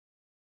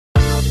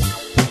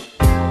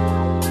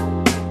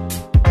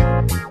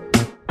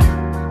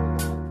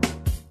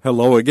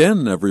Hello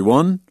again,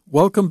 everyone.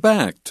 Welcome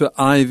back to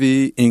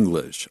Ivy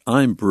English.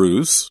 I'm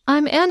Bruce.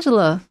 I'm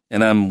Angela.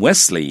 And I'm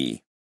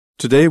Wesley.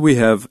 Today we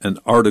have an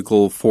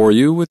article for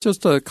you with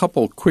just a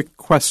couple quick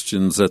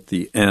questions at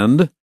the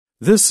end.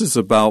 This is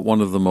about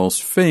one of the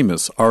most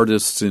famous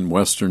artists in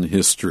Western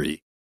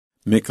history,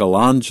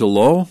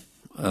 Michelangelo.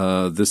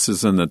 This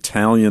is an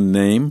Italian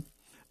name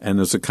and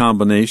is a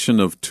combination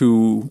of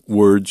two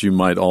words you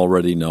might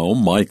already know,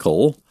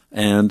 Michael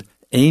and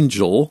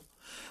angel.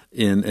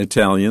 In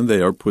Italian,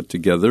 they are put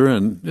together,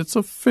 and it's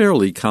a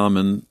fairly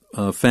common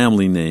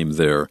family name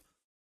there.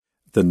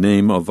 The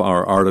name of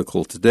our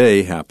article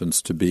today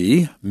happens to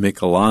be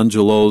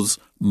Michelangelo's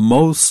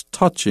Most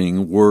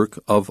Touching Work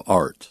of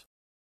Art.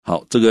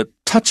 好，这个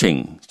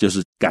touching 就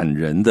是感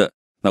人的，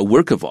那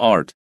work of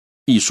art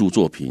艺术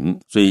作品，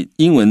所以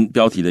英文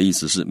标题的意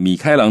思是米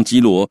开朗基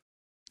罗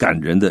感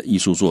人的艺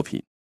术作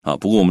品。好，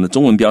不过我们的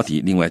中文标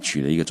题另外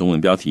取了一个中文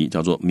标题，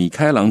叫做米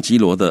开朗基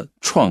罗的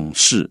创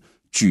世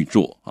巨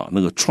作啊，那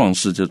个创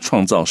世就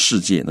创造世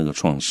界那个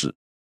创世。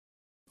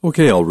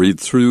Okay, I'll read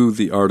through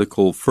the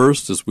article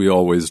first, as we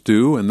always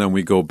do, and then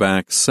we go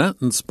back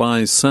sentence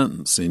by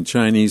sentence in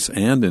Chinese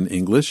and in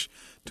English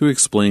to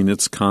explain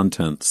its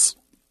contents.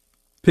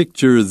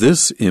 Picture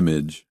this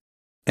image.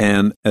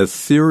 An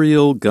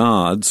ethereal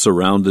god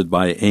surrounded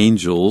by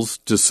angels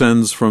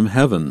descends from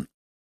heaven.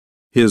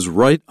 His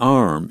right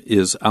arm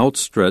is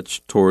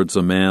outstretched towards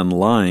a man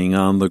lying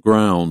on the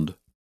ground.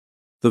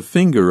 The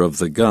finger of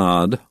the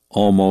god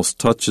almost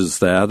touches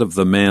that of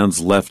the man's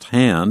left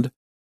hand,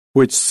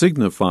 which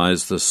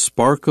signifies the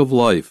spark of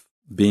life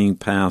being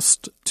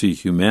passed to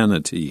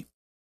humanity.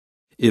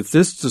 If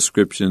this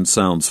description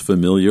sounds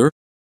familiar,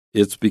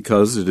 it's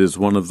because it is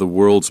one of the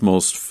world's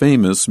most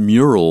famous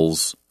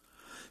murals.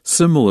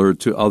 Similar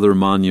to other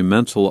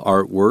monumental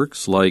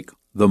artworks like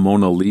the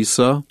Mona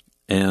Lisa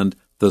and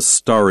the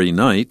Starry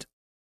Night,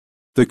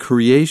 the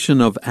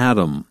creation of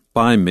Adam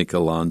by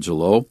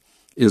Michelangelo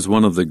is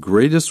one of the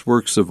greatest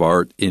works of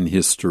art in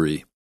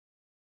history.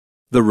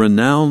 The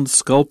renowned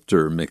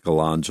sculptor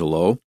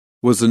Michelangelo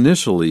was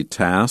initially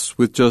tasked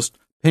with just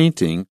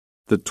painting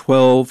the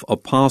 12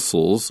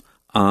 apostles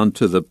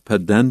onto the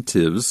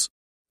pendentives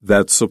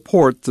that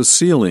support the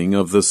ceiling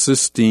of the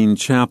Sistine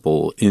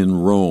Chapel in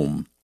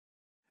Rome.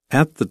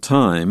 At the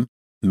time,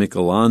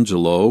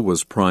 Michelangelo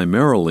was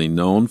primarily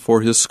known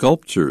for his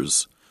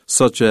sculptures,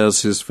 such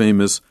as his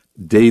famous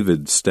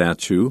David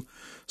statue,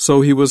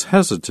 so he was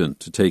hesitant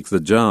to take the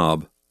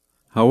job.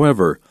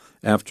 However,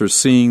 after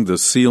seeing the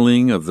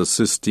ceiling of the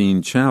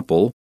Sistine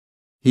Chapel,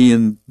 he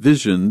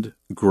envisioned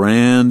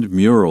grand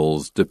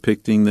murals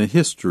depicting the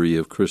history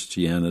of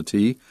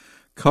Christianity,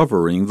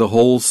 covering the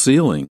whole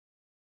ceiling.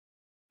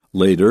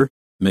 Later,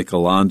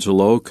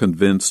 Michelangelo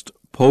convinced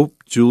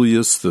Pope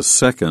Julius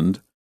II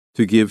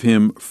to give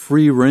him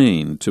free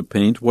rein to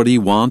paint what he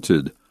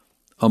wanted,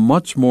 a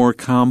much more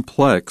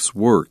complex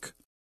work.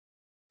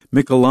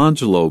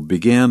 Michelangelo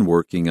began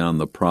working on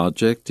the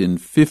project in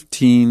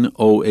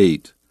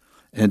 1508,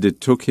 and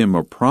it took him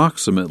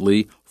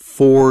approximately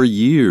 4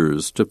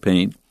 years to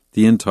paint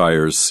the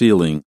entire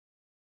ceiling.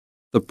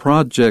 The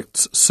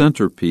project's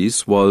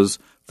centerpiece was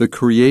the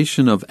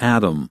creation of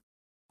Adam,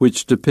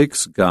 which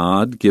depicts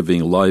God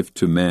giving life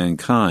to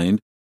mankind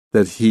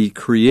that he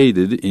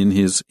created in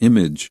his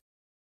image.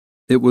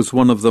 It was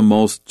one of the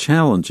most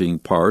challenging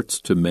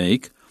parts to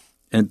make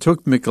and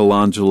took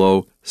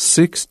Michelangelo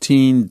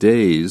 16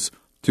 days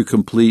to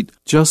complete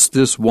just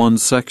this one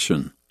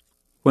section.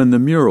 When the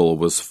mural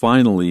was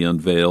finally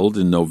unveiled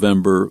in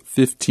November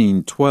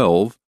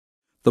 1512,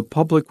 the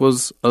public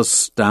was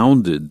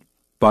astounded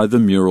by the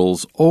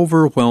mural's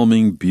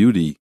overwhelming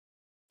beauty.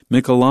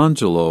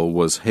 Michelangelo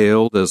was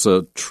hailed as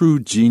a true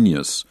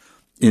genius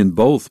in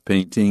both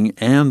painting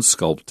and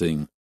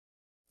sculpting.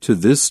 To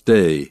this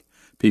day,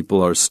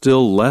 people are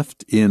still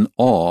left in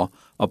awe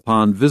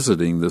upon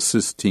visiting the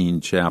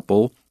Sistine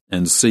Chapel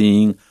and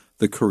seeing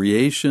the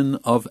creation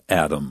of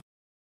Adam.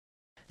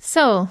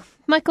 So,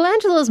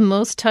 Michelangelo's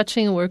most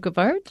touching work of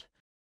art?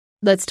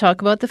 Let's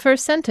talk about the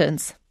first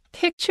sentence.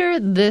 Picture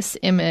this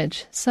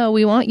image. So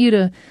we want you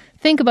to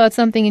think about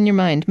something in your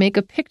mind. Make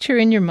a picture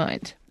in your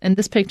mind. And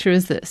this picture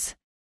is this.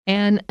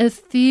 An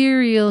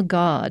ethereal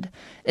god.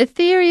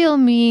 Ethereal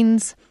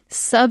means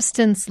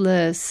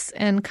substanceless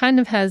and kind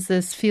of has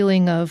this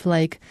feeling of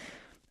like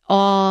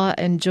awe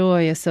and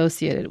joy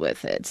associated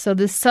with it. So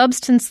this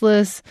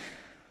substanceless,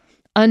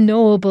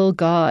 unknowable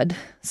God,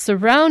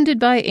 surrounded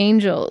by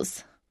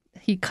angels.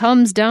 He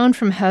comes down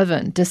from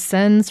heaven,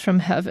 descends from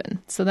heaven.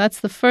 So that's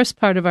the first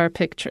part of our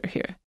picture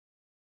here.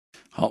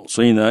 好，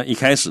所以呢，一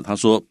开始他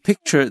说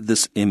picture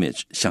this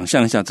image， 想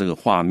象一下这个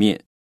画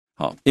面。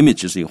好 ，image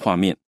就是一个画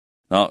面，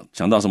然后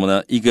想到什么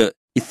呢？一个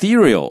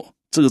ethereal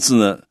这个字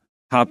呢，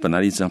它本来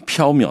的意思上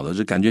缥缈的，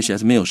就感觉起来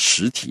是没有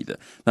实体的。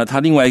那它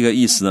另外一个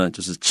意思呢，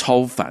就是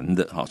超凡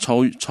的，好，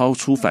超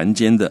出凡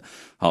间的。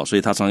好，所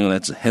以它常用来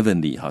指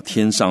heavenly， 好，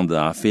天上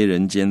的啊，非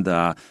人间的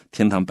啊，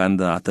天堂般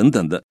的啊，等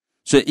等的。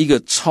所以一个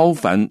超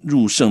凡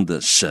入圣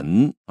的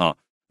神啊，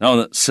然后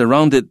呢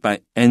surrounded by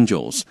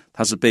angels，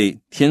 它是被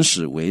天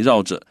使围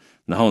绕着，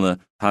然后呢，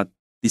它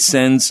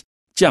descends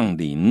降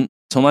临，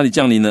从哪里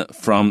降临呢？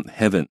 From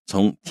heaven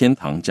从天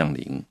堂降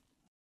临。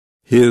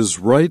His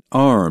right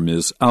arm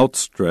is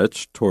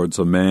outstretched towards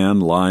a man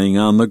lying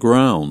on the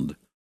ground.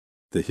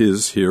 The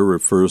his here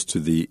refers to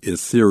the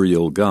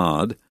ethereal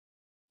God,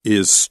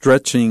 is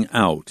stretching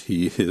out.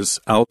 He is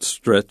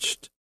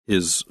outstretched.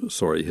 His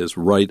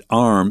right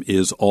arm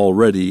is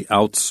already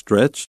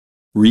outstretched,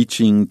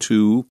 reaching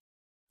to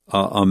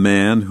a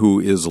man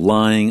who is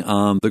lying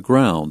on the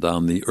ground,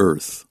 on the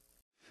earth.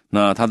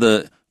 那他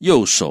的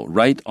右手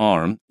right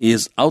arm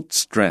is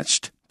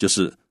outstretched, 就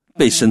是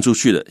被伸出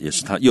去了，也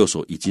是他右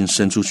手已经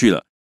伸出去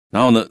了。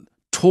然后呢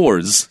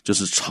towards 就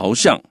是朝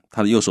向，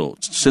他的右手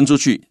伸出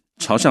去，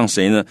朝向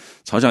谁呢？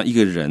朝向一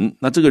个人。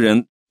那这个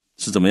人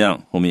是怎么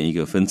样？后面一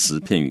个分词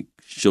片语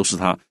修饰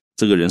他，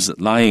这个人是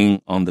lying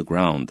on the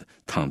ground,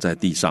 躺在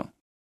地上。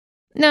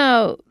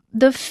Now,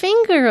 the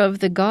finger of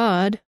the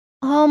god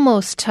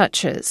almost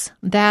touches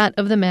that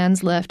of the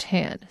man's left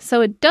hand.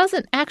 So it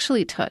doesn't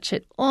actually touch,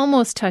 it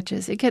almost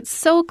touches. It gets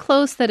so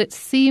close that it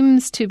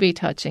seems to be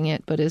touching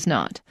it, but is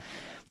not.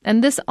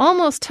 And this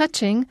almost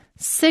touching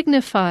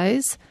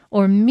signifies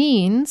or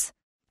means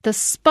the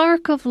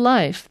spark of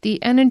life, the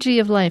energy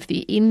of life,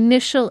 the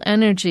initial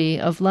energy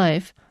of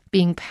life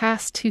being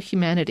passed to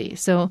humanity.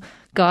 So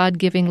God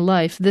giving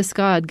life, this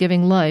God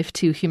giving life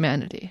to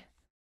humanity.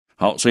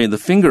 好，所以 the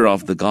finger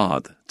of the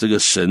God, 这个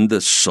神的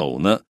手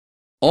呢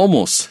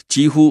almost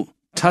几乎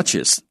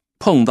touches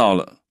碰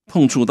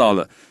触到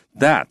了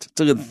that,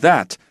 这个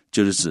that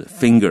就是指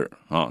finger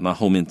啊，那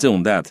后面这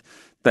种 that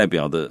代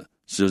表的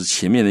就是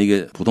前面的一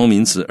个普通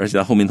名词，而且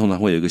它后面通常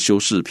会有一个修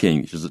饰片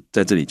语，就是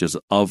在这里就是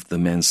of the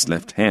man's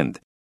left hand.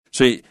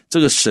 所以这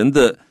个神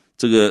的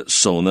这个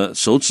手呢，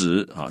手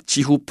指啊，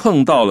几乎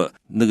碰到了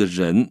那个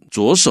人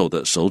左手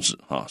的手指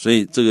啊，所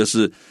以这个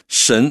是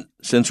神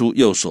伸出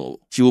右手，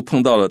几乎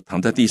碰到了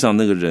躺在地上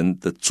那个人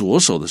的左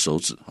手的手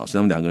指啊，所以他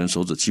们两个人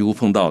手指几乎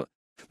碰到了。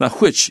那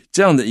which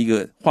这样的一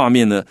个画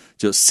面呢，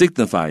就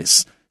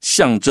signifies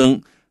象征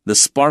the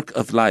spark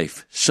of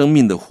life 生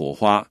命的火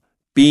花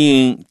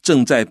being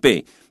正在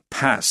被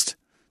passed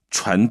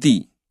传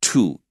递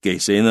to 给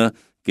谁呢？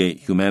给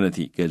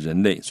humanity 给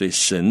人类，所以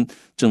神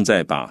正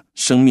在把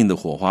生命的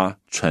火花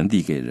传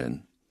递给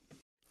人。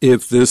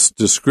If this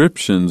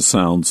description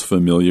sounds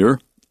familiar,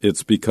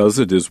 it's because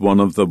it is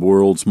one of the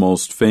world's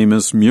most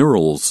famous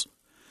murals.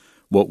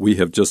 What we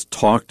have just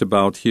talked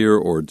about here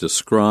or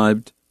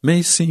described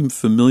may seem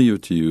familiar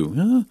to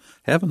you.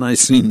 Haven't I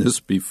seen this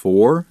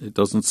before? It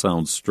doesn't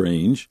sound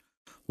strange.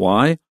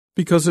 Why?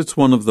 Because it's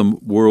one of the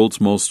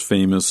world's most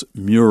famous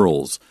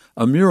murals.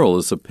 A mural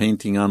is a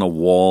painting on a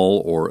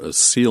wall or a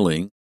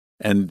ceiling,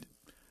 and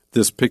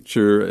this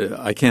picture,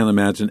 I can't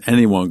imagine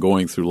anyone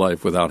going through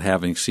life without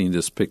having seen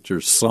this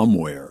picture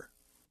somewhere.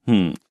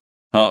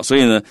 好，所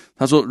以呢，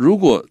他说如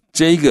果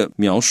这一个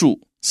描述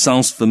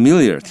sounds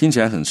familiar 听起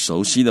来很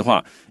熟悉的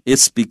话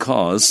it's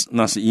because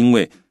那是因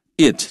为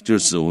it 就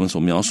是指我们所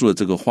描述的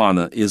这个画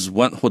呢 is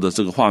one 或者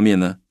这个画面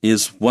呢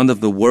is one of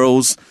the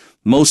world's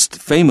most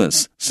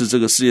famous 是这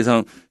个世界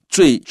上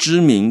最知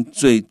名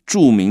最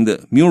著名的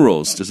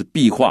murals 就是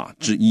壁画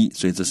之一，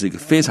所以这是一个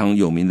非常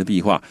有名的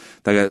壁画，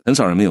大概很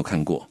少人没有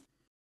看过。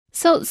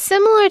So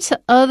similar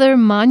to other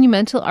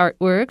monumental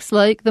artworks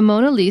like the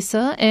Mona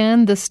Lisa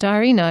and the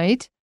Starry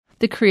Night,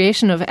 the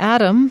creation of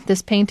Adam,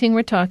 this painting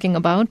we're talking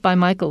about by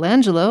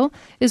Michelangelo,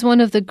 is one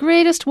of the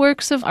greatest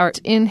works of art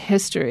in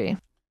history.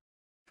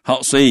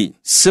 好，所以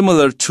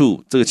similar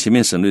to 这个前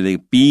面省略的一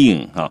个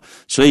being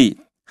所以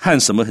和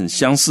什么很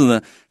相似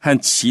呢？和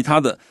其他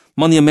的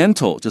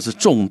monumental 就是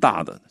重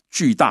大的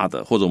巨大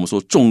的或者我们说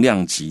重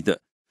量级的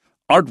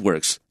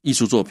artworks 艺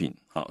术作品。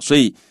好，所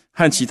以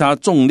和其他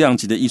重量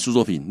级的艺术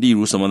作品例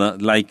如什么呢？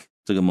 like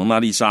这个蒙娜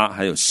丽莎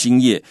还有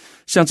星夜，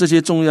像这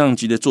些重量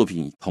级的作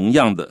品同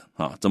样的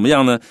怎么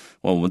样呢？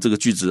我们这个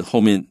句子后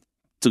面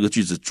这个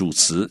句子主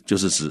词就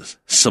是指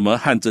什么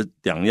和这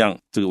两样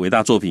这个伟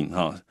大作品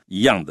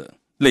一样的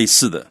类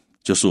似的，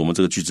就是我们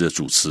这个句子的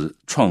主词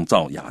创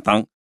造亚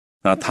当。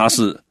那他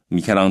是米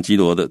开朗基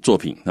罗的作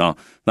品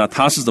那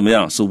他是怎么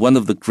样？是 one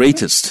of the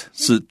greatest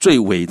是最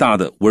伟大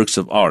的 works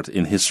of art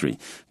in history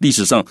历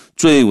史上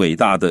最伟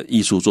大的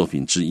艺术作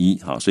品之一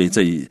所以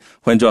这里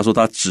换句话说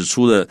他指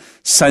出了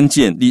3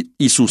件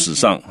艺术史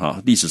上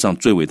历史上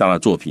最伟大的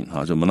作品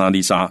就蒙娜丽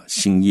莎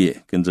星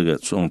夜跟这个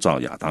创造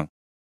亚当。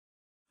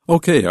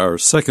 Okay, our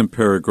second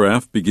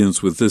paragraph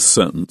begins with this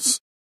sentence.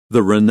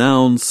 The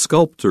renowned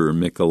sculptor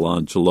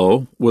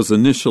Michelangelo was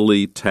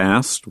initially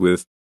tasked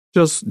with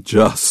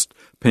just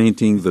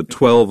painting the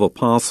 12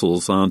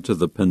 apostles onto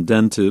the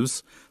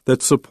pendentives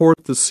that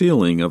support the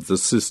ceiling of the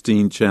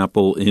Sistine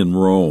Chapel in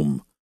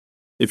Rome.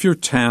 If you're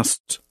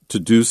tasked to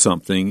do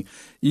something,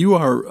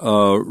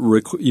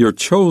 you're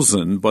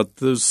chosen, but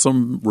there's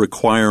some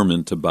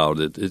requirement about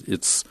it.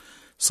 It's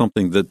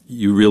something that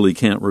you really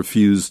can't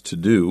refuse to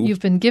do. You've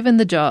been given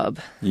the job.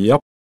 Yep,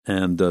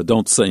 and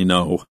don't say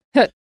no.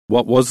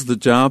 What was the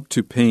job?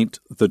 To paint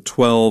the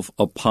 12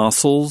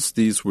 apostles.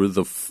 These were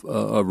the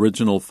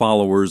original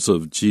followers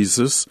of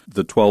Jesus.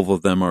 The 12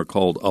 of them are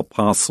called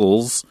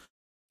apostles.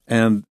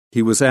 and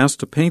he was asked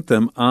to paint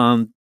them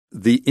on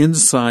the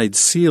inside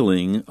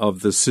ceiling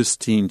of the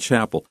Sistine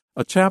Chapel.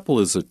 A chapel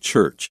is a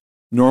church,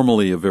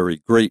 normally a very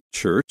great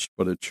church,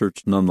 but a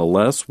church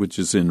nonetheless, which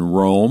is in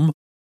Rome,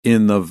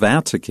 in the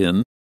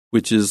Vatican,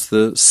 which is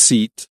the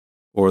seat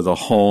or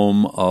the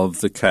home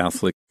of the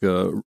Catholic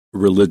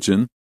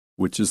religion,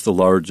 which is the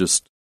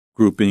largest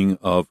grouping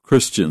of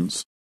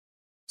Christians.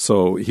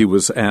 So he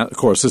was of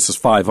course, this is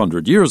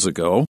 500 years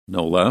ago,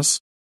 no less,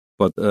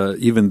 but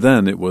even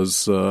then it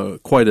was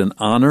quite an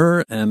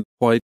honor and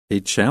quite a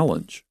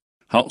challenge.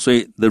 好，所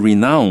以 the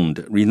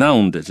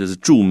renowned 就是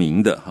著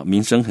名的，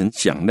名声很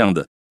响亮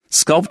的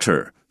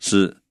sculptor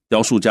是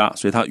雕塑家，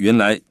所以他原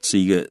来是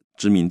一个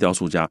知名雕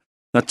塑家。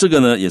那这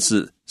个呢也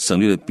是省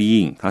略的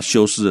being， 他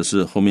修饰的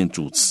是后面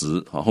主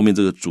词，后面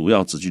这个主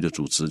要子句的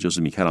主词就是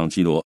米开朗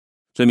基罗。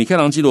所以米开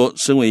朗基罗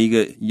身为一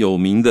个有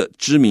名的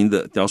知名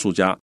的雕塑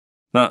家，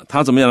那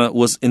他怎么样呢？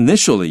 was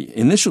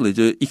initially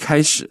就是一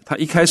开始，他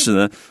一开始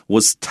呢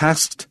was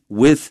tasked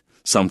with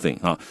something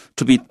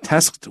to be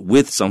tasked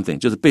with something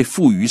就是被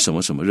赋予什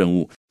么什么任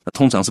务，那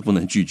通常是不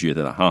能拒绝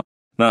的啦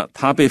那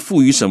他被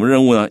赋予什么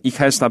任务呢？一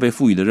开始他被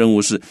赋予的任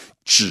务是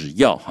只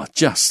要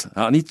just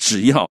你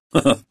只要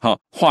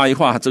画一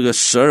画这个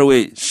12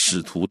位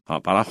使徒把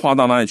它画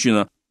到哪里去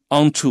呢？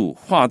 onto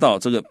画到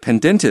这个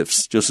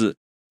pendentives 就是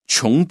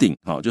穹顶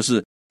就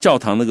是教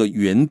堂那个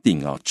圆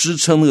顶支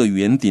撑那个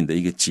圆顶的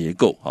一个结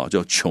构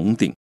叫穹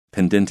顶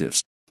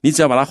pendentives， 你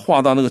只要把它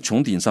画到那个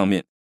穹顶上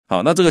面。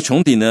好，那这个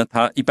穹顶呢，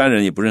他一般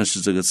人也不认识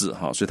这个字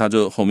所以他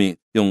就后面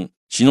用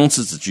形容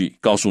词子句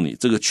告诉你，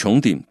这个穹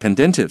顶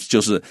pendentives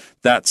就是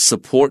that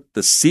support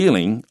the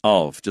ceiling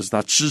of， 就是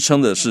它支撑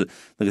的是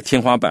那个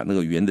天花板，那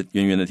个圆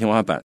圆的天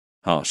花板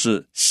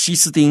是西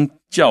斯丁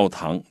教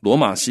堂，罗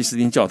马西斯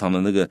丁教堂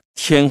的那个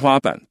天花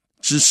板，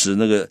支持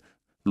那个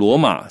罗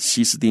马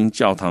西斯丁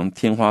教堂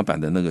天花板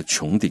的那个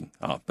穹顶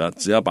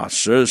只要把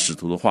12使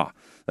徒的画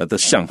的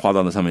像画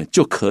到那上面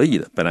就可以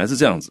了，本来是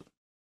这样子。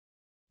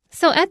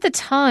So at the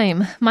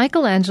time,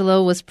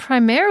 Michelangelo was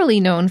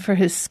primarily known for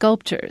his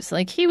sculptures.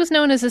 Like, he was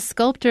known as a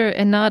sculptor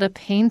and not a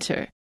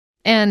painter.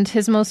 And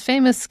his most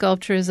famous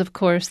sculpture is, of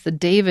course, the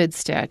David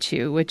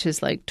statue, which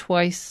is like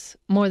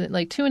more than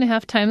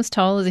 2.5 times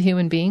tall as a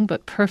human being,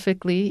 but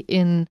perfectly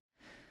in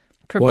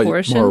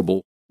proportion. White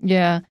marble.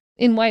 Yeah,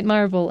 in white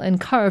marble and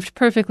carved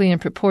perfectly in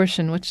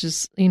proportion, which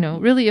is,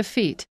 really a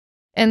feat.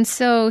 And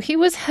so he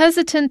was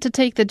hesitant to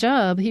take the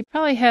job. He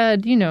probably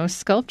had,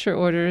 sculpture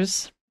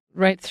orders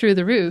right through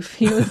the roof.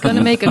 He was going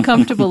to make a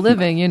comfortable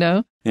living,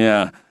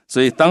 Yeah,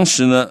 所以当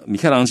时呢，米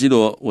开朗基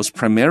罗 was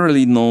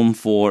primarily known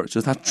for，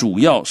 就是他主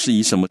要是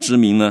以什么知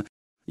名呢？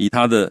以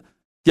他的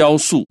雕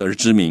塑而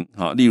知名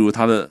例如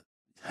他的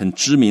很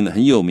知名的、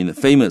很有名的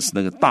famous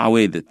那个大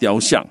卫的雕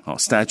像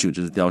statue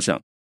就是雕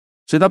像，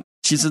所以他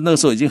其实那个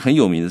时候已经很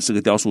有名的是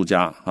个雕塑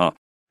家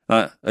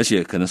而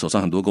且可能手上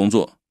很多工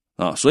作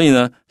所以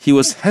呢 he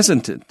was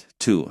hesitant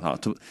to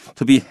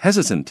be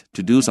hesitant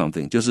to do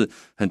something 就是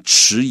很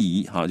迟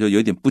疑就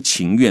有点不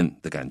情愿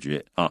的感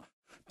觉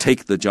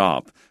take the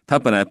job 他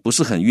本来不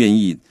是很愿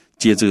意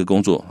接这个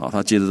工作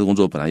他接这个工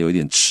作本来有一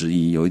点迟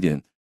疑，有一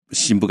点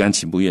心不甘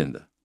情不愿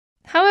的。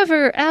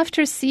 However,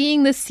 after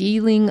seeing the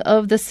ceiling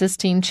of the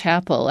Sistine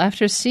Chapel,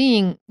 after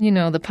seeing,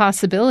 the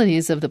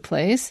possibilities of the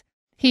place,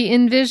 he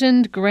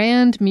envisioned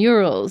grand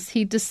murals.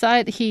 He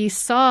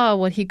saw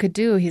what he could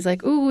do. He's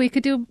like, ooh, we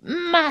could do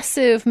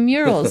massive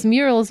murals.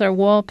 Murals are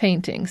wall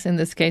paintings, in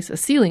this case, a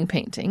ceiling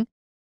painting,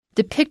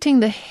 depicting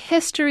the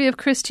history of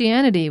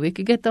Christianity. We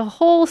could get the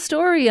whole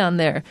story on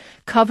there,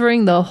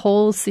 covering the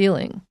whole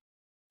ceiling.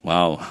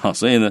 Wow,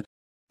 所以呢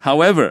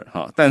however,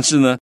 但是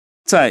呢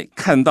在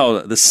看到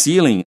了 the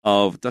ceiling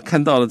of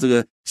看到了这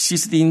个西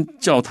斯丁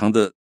教堂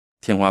的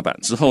天花板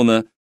之后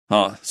呢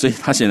所以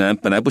他显然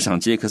本来不想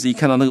接，可是一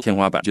看到那个天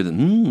花板觉得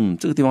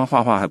这个地方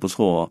画画还不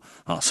错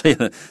所以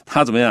呢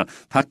他怎么样，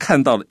他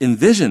看到了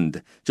envisioned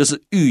就是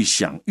预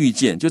想预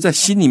见，就在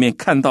心里面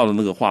看到了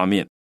那个画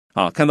面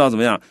看到怎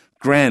么样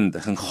grand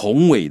很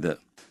宏伟的，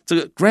这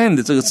个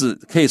grand 这个字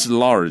可以是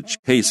large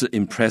可以是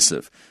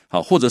impressive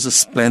或者是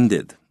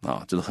splendid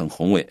就是很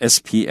宏伟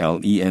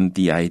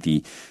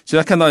S-P-L-E-N-D-I-D，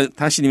 所以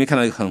他心里面看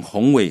到一个很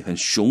宏伟很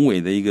雄伟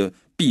的一个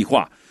壁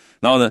画，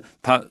然后呢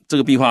他这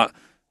个壁画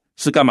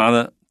是干嘛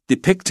呢？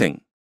 depicting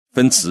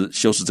分词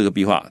修饰这个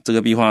壁画，这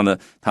个壁画呢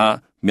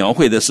它描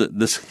绘的是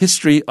the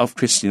history of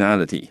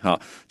Christianity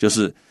就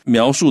是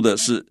描述的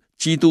是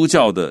基督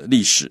教的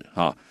历史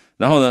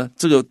然后呢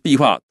这个壁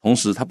画同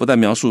时它不但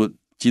描述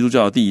基督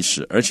教的历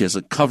史，而且是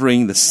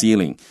covering the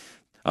ceiling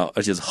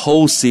而且是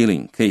whole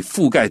ceiling 可以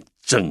覆盖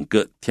整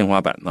个天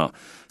花板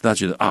大家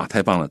觉得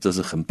太棒了，这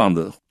是很棒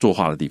的作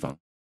画的地方。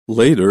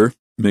 Later,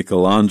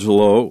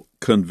 Michelangelo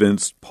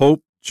convinced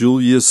Pope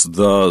Julius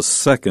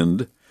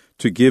II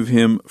to give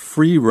him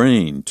free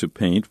rein to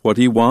paint what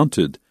he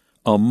wanted,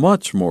 a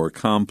much more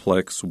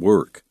complex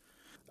work.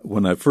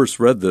 When I first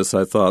read this,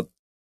 I thought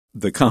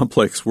the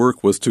complex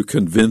work was to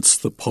convince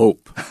the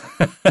Pope.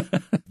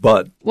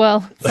 But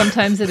well,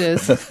 sometimes it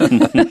is.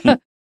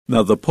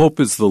 Now, the Pope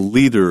is the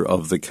leader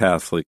of the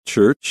Catholic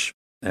Church,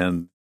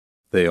 and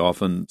they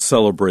often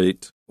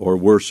celebrate or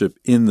worship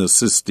in the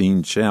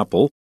Sistine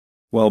Chapel.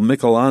 Well,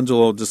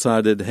 Michelangelo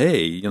decided,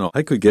 hey,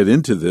 I could get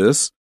into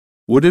this.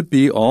 Would it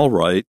be all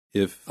right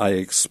if I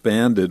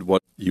expanded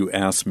what you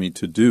asked me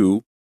to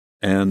do?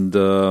 And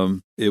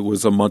it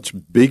was a much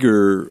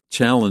bigger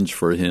challenge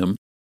for him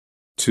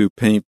to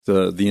paint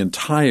the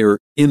entire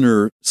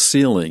inner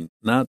ceiling,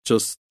 not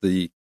just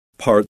the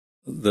part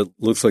that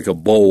looks like a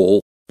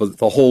bowl, but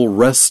the whole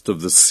rest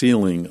of the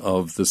ceiling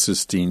of the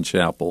Sistine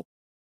Chapel,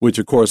 which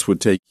of course would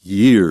take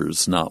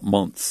years, not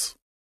months.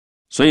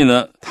 所以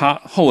呢，他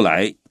后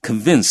来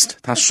convinced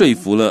他说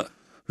服了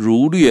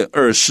儒略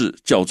二世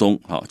教宗，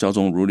好，教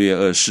宗儒略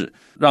二世，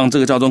让这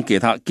个教宗给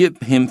他 give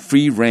him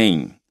free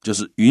reign， 就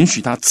是允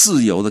许他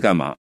自由的干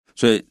嘛？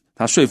所以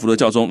他说服了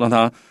教宗，让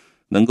他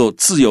能够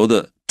自由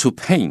的 to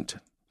paint，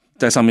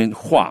 在上面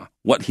画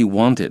what he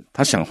wanted，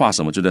 他想画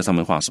什么就在上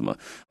面画什么。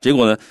结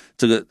果呢，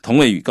这个同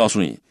位语告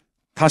诉你，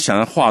他想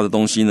要画的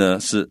东西呢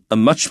是 a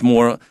much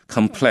more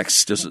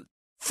complex， 就是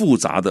复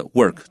杂的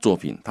work 作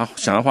品，他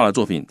想要画的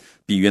作品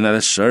比原来的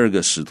12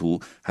个使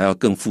徒还要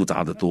更复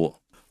杂的多。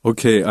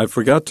Okay, I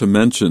forgot to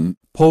mention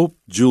Pope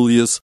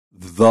Julius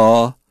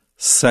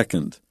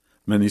II.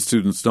 Many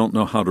students don't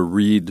know how to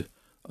read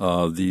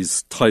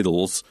these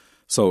titles,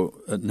 so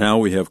now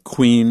we have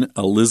Queen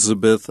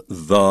Elizabeth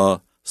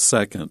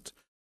II.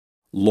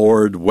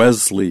 Lord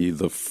Wesley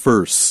the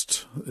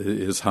First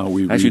is how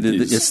we read Actually,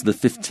 these. it's the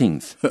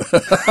 15th.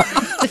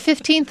 The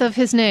 15th of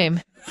his name.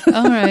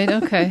 All right,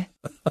 okay.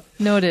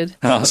 Noted.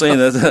 好，所以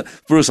呢，这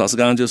Bruce 老师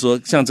刚刚就说，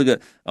像这个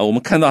我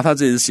们看到他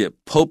这里是写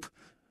Pope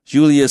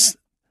Julius，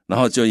 然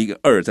后就一个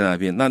2在那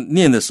边，那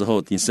念的时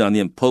候你是要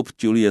念 Pope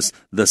Julius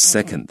the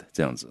Second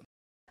这样子。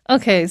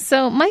Okay,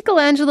 so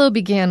Michelangelo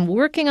began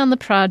working on the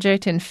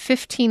project in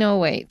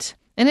 1508,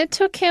 and it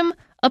took him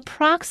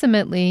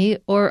approximately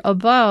or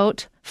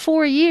about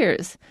 4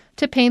 years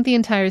to paint the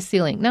entire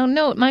ceiling. Now,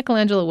 note,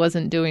 Michelangelo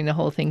wasn't doing the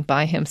whole thing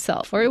by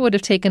himself, or it would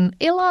have taken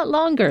a lot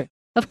longer.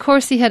 Of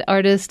course, he had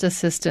artist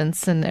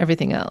assistants and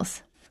everything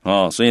else.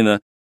 所以呢，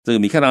这个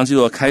米开朗基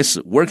罗开始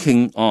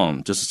working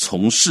on， 就是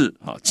从事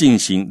进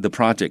行 the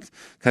project，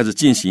 开始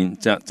进行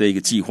这一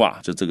个计划，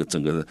就这个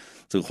整个的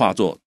这个画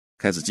作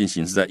开始进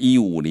行是在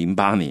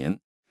1508年，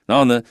然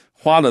后呢，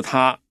花了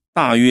他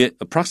大约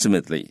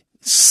approximately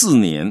 4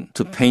年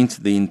to paint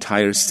the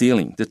entire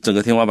ceiling， 这整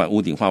个天花板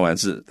屋顶画完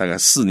是大概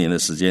4年的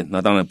时间，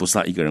那当然不是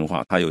他一个人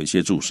画，他有一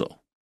些助手。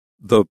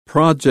The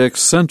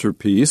project's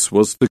centerpiece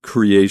was the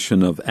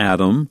creation of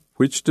Adam,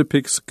 which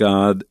depicts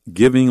God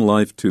giving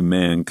life to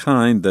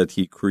mankind that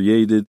he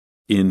created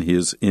in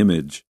his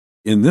image.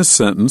 In this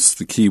sentence,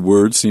 the key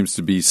word seems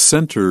to be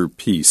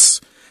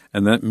centerpiece,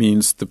 and that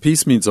means the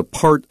piece means a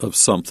part of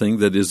something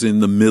that is in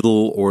the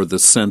middle or the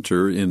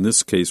center. In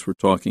this case, we're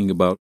talking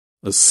about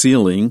a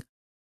ceiling,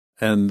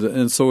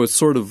 and so it's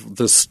sort of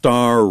the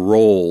star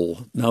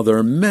role. Now, there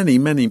are many,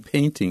 many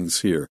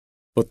paintings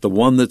here.But the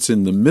one that's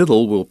in the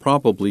middle will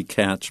probably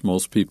catch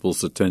most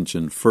people's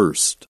attention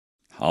first.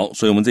 好，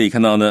所以我们这里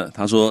看到呢，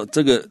他说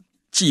这个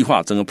计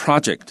划整个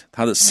project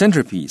它的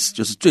centerpiece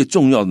就是最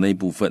重要的那一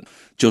部分，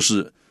就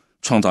是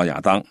创造亚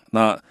当。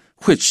那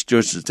which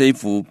就是这一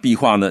幅壁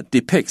画呢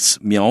depicts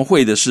描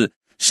绘的是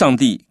上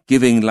帝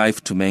giving life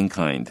to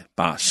mankind，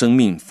 把生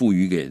命赋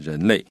予给人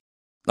类。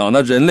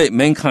那人类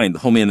mankind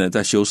后面呢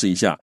再修饰一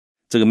下。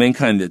这个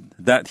mankind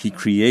that he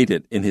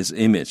created in his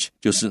image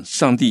就是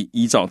上帝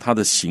依照他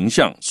的形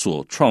象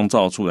所创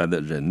造出来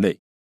的人类。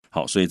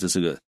好，所以这是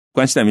个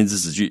关系代名词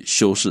子句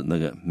修饰那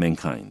个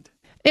mankind。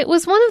 It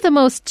was one of the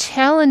most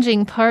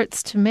challenging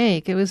parts to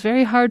make. It was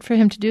very hard for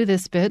him to do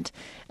this bit,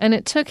 and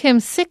it took him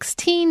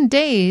 16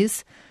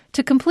 days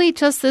to complete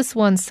just this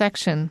one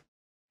section.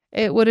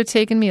 It would have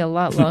taken me a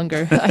lot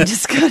longer. I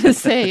just gotta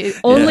say,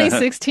 only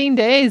 16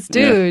 days,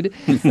 dude.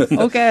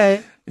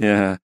 Okay.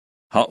 Yeah.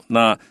 好，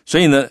那所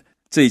以呢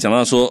这里讲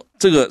到说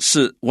这个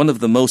是 one of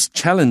the most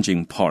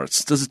challenging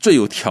parts， 这是最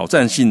有挑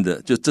战性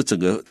的，就这整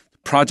个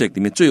project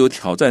里面最有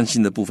挑战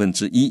性的部分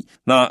之一。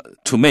那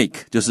to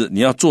make 就是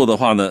你要做的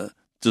话呢，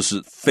就是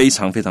非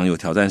常非常有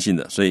挑战性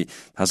的，所以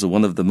它是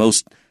one of the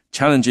most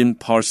challenging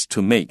parts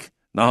to make。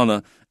 然后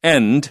呢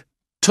and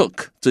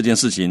took 这件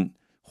事情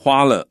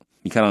花了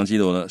米开朗基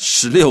罗呢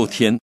16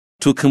天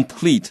to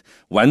complete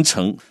完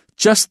成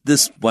Just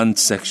this one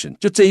section，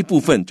 就这一部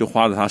分就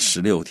花了他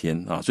16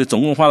天啊，所以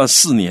总共花了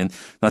4年，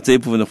那这一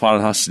部分就花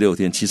了他16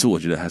天，其实我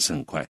觉得还是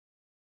很快。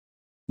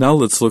Now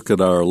let's look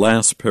at our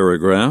last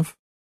paragraph.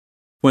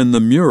 When the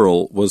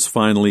mural was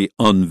finally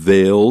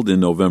unveiled in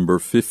November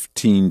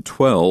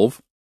 1512,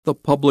 the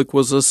public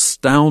was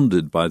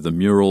astounded by the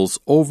mural's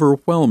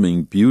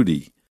overwhelming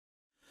beauty.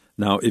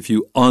 Now, if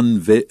you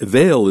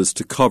veil is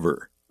to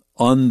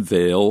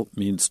cover.Unveil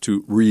means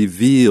to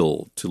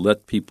reveal, to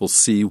let people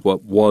see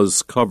what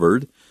was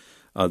covered.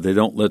 They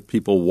don't let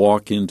people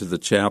walk into the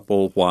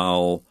chapel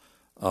while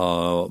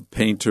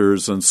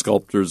painters and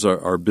sculptors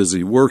are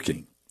busy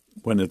working.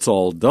 When it's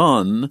all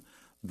done,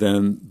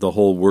 then the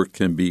whole work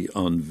can be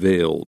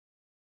unveiled.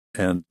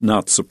 And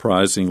not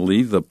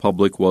surprisingly, the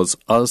public was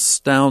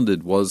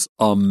astounded, was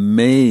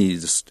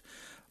amazed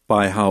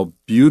by how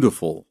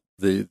beautiful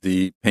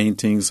the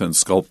paintings and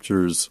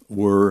sculptures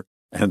were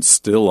and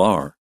still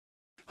are.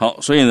 好，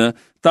所以呢，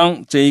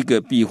当这一个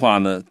壁画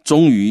呢，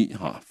终于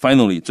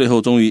finally 最后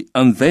终于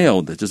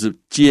unveiled 就是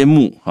揭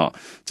幕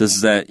这是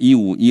在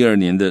1512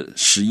年的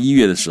11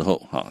月的时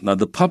候那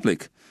the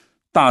public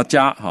大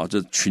家就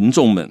是群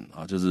众们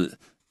就是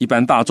一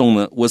般大众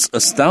呢 was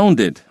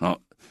astounded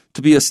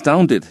to be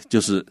astounded 就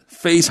是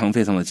非常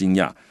非常的惊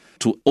讶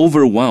to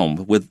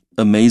overwhelm with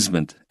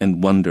amazement and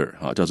wonder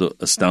叫做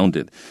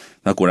astounded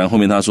那果然后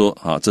面他说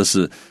这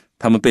是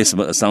他们被什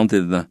么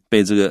astounded 呢？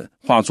被这个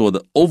画作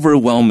的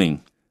overwhelming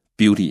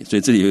beauty 所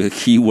以这里有一个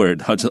key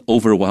word 就是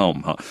overwhelm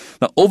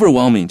那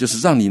overwhelming 就是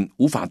让你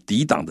无法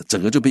抵挡的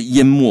整个就被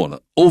淹没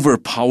了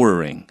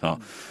overpowering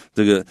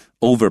这个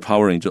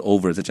overpowering 就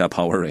over 再加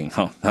powering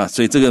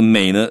所以这个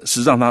美呢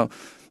是让它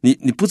你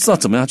不知道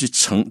怎么样去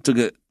这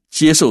个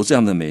接受这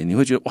样的美你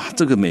会觉得哇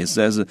这个美实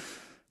在是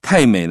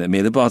太美了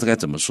美得不知道该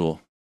怎么说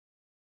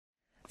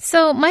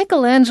So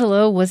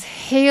Michelangelo was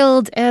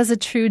hailed as a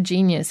true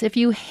genius. If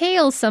you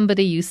hail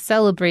somebody, you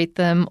celebrate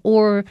them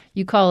or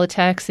you call a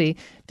taxi,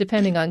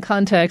 depending on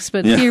context.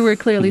 But here we're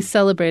clearly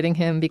celebrating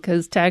him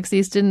because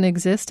taxis didn't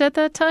exist at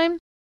that time.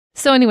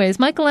 So anyways,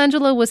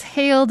 Michelangelo was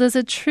hailed as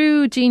a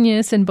true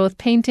genius in both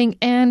painting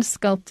and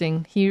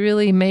sculpting. He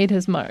really made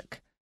his mark.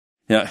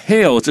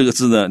 Hail 这个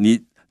字呢你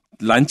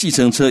拦计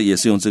程车也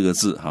是用这个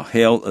字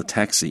hail a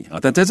taxi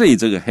但在这里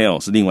这个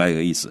hail 是另外一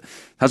个意思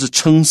它是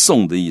称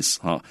颂的意思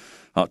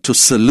to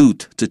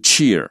salute, to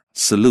cheer,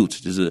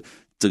 salute 就是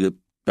这个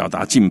表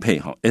达敬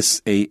佩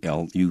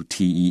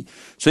S-A-L-U-T-E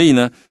所以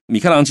呢米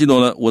开朗基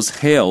罗呢 was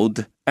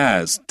hailed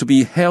as to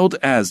be hailed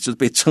as 就是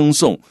被称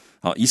颂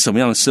以什么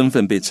样的身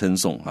份被称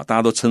颂大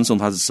家都称颂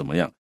他是什么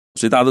样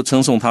所以大家都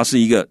称颂他是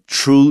一个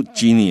true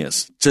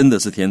genius 真的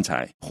是天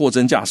才货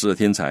真价实的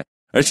天才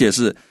而且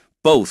是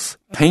both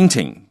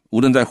painting 无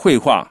论在绘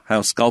画还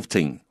有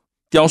sculpting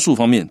雕塑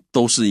方面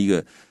都是一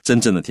个真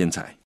正的天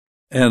才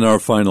And our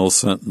final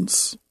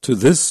sentence. To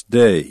this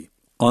day,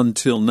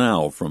 until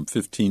now, from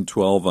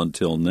 1512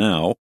 until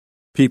now,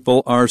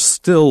 people are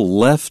still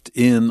left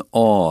in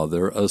awe.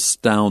 They're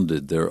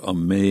astounded. They're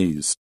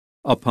amazed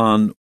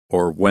upon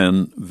or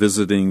when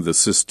visiting the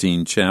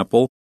Sistine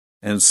Chapel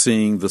and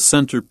seeing the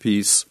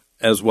centerpiece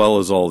as well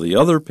as all the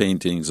other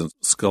paintings and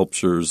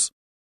sculptures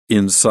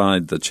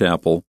inside the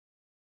chapel.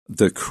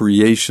 The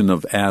creation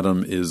of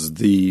Adam is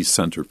the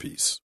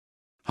centerpiece.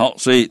 好，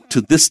所以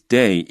to this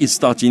day 一直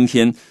到今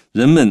天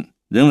人们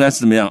仍然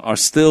是怎么样 are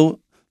still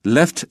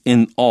left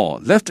in awe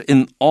left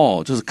in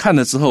awe 就是看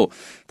了之后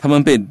他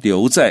们被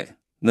留在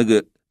那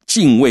个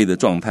敬畏的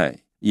状态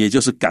也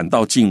就是感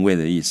到敬畏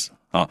的意思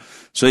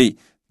所以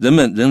人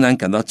们仍然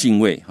感到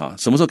敬畏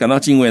什么时候感到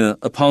敬畏呢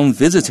upon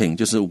visiting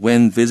就是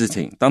when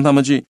visiting 当他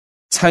们去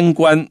参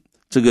观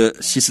这个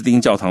西斯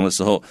丁教堂的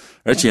时候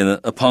而且呢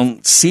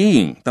upon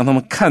seeing 当他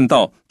们看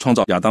到创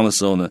造亚当的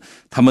时候呢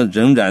他们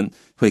仍然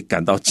会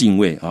感到敬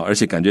畏而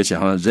且感觉起来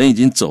好像人已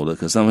经走了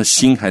可是他们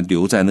心还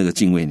留在那个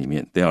敬畏里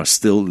面 They are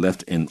still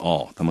left in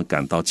awe 他们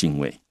感到敬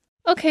畏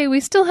Okay, we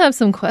still have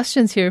some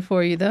questions here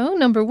for you though.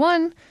 Number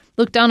 1,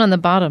 look down on the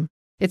bottom.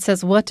 It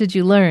says, what did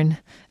you learn?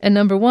 And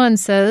number 1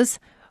 says,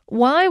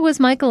 why was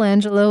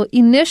Michelangelo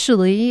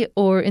initially,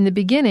 or in the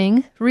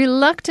beginning,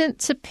 reluctant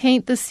to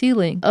paint the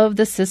ceiling of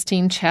the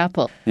Sistine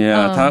Chapel?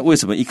 Yeah, 他为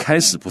什么一开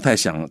始不太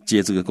想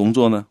接这个工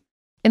作呢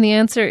And the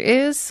answer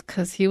is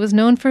because he was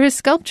known for his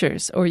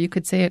sculptures. Or you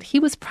could say it, he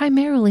was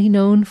primarily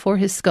known for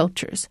his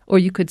sculptures. Or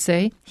you could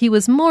say he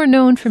was more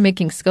known for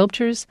making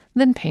sculptures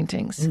than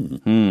paintings.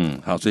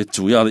 好，所以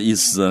主要的意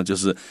思呢就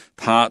是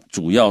他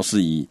主要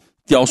是以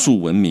雕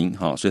塑闻名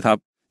所以他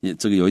也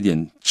这个有一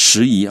点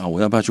迟疑我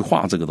要不要去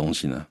画这个东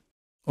西呢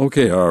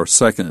Okay, our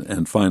second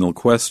and final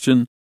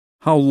question.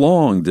 How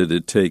long did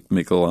it take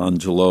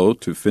Michelangelo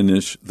to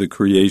finish the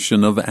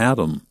creation of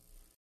Adam?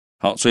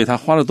 好，所以他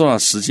花了多少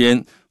时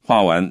间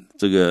画完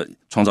这个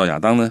创造亚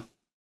当呢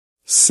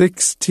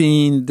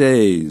 16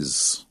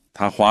 days.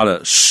 他花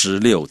了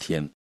16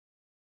天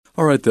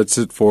All right, that's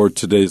it for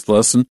today's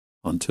lesson.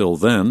 Until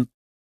then,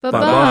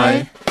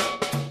 Bye-bye.